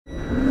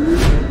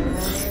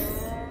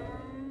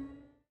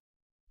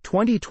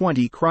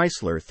2020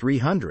 Chrysler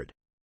 300.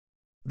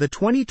 The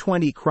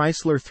 2020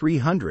 Chrysler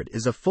 300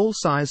 is a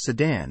full-size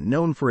sedan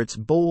known for its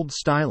bold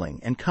styling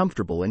and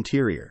comfortable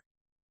interior.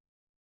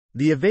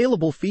 The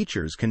available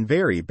features can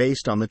vary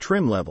based on the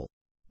trim level,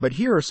 but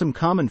here are some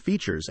common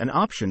features and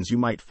options you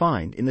might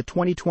find in the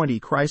 2020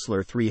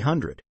 Chrysler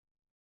 300.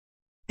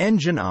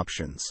 Engine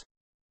options.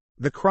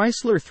 The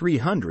Chrysler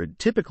 300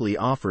 typically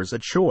offers a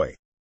Choi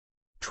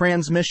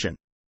transmission.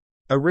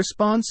 A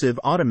responsive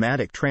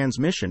automatic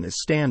transmission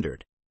is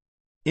standard.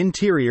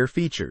 Interior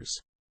features.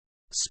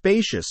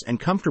 Spacious and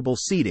comfortable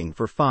seating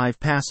for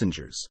 5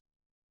 passengers.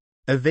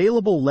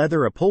 Available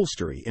leather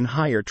upholstery in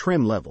higher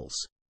trim levels.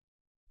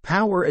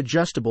 Power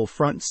adjustable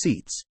front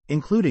seats,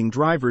 including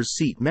driver's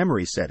seat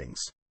memory settings.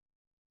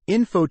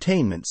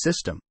 Infotainment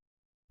system.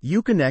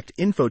 Uconnect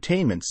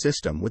infotainment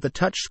system with a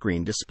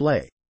touchscreen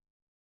display.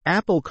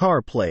 Apple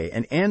CarPlay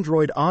and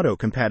Android Auto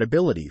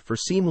compatibility for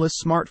seamless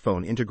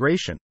smartphone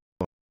integration.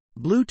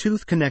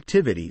 Bluetooth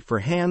connectivity for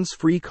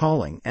hands-free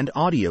calling and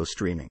audio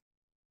streaming.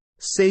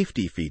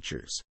 Safety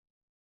features.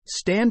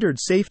 Standard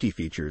safety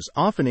features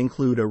often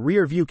include a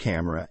rear-view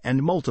camera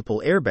and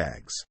multiple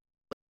airbags.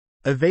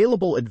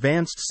 Available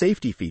advanced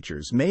safety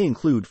features may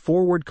include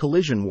forward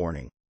collision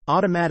warning,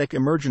 automatic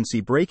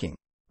emergency braking,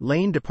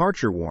 lane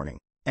departure warning,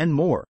 and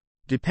more,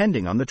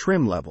 depending on the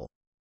trim level.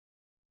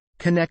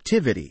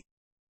 Connectivity.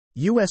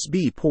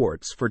 USB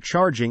ports for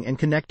charging and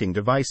connecting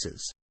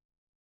devices.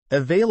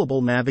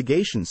 Available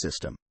navigation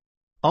system.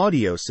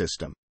 Audio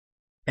system.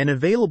 An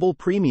available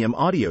premium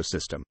audio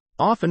system,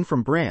 often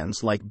from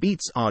brands like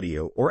Beats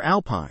Audio or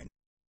Alpine.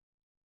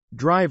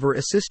 Driver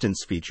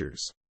assistance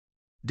features.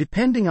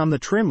 Depending on the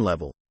trim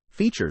level,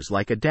 features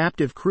like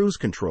adaptive cruise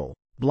control,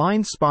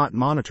 blind spot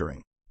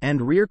monitoring,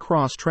 and rear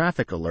cross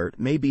traffic alert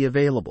may be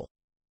available.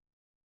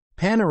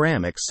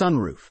 Panoramic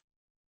sunroof.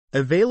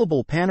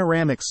 Available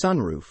panoramic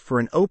sunroof for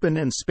an open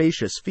and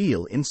spacious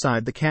feel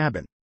inside the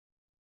cabin.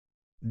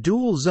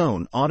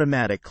 Dual-zone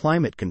automatic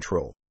climate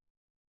control.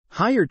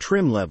 Higher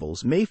trim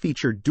levels may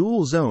feature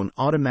dual-zone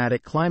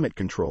automatic climate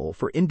control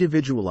for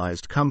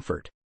individualized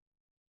comfort.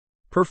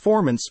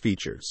 Performance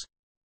features.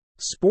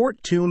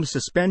 Sport-tuned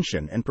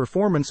suspension and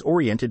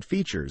performance-oriented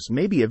features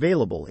may be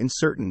available in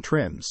certain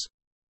trims.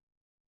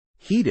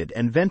 Heated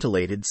and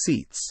ventilated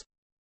seats.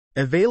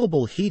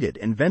 Available heated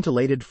and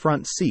ventilated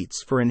front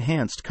seats for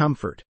enhanced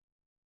comfort.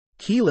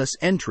 Keyless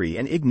entry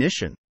and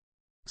ignition.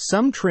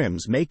 Some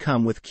trims may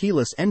come with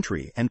keyless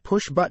entry and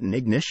push-button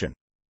ignition.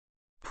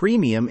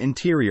 Premium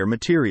interior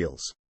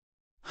materials.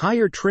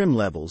 Higher trim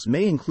levels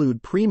may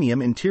include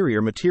premium interior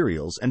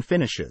materials and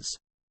finishes.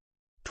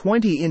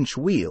 20-inch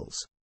wheels.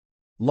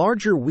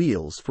 Larger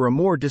wheels for a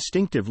more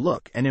distinctive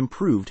look and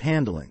improved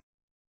handling.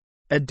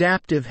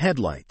 Adaptive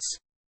headlights.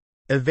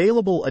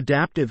 Available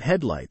adaptive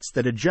headlights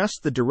that adjust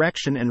the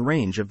direction and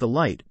range of the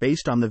light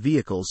based on the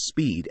vehicle's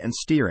speed and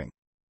steering.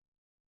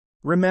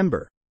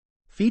 Remember,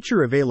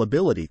 feature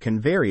availability can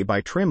vary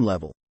by trim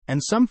level,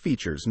 and some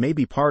features may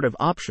be part of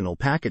optional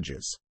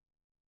packages.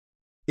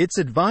 It's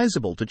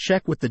advisable to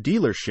check with the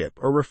dealership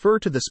or refer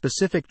to the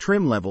specific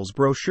trim levels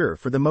brochure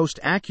for the most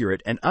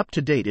accurate and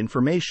up-to-date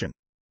information.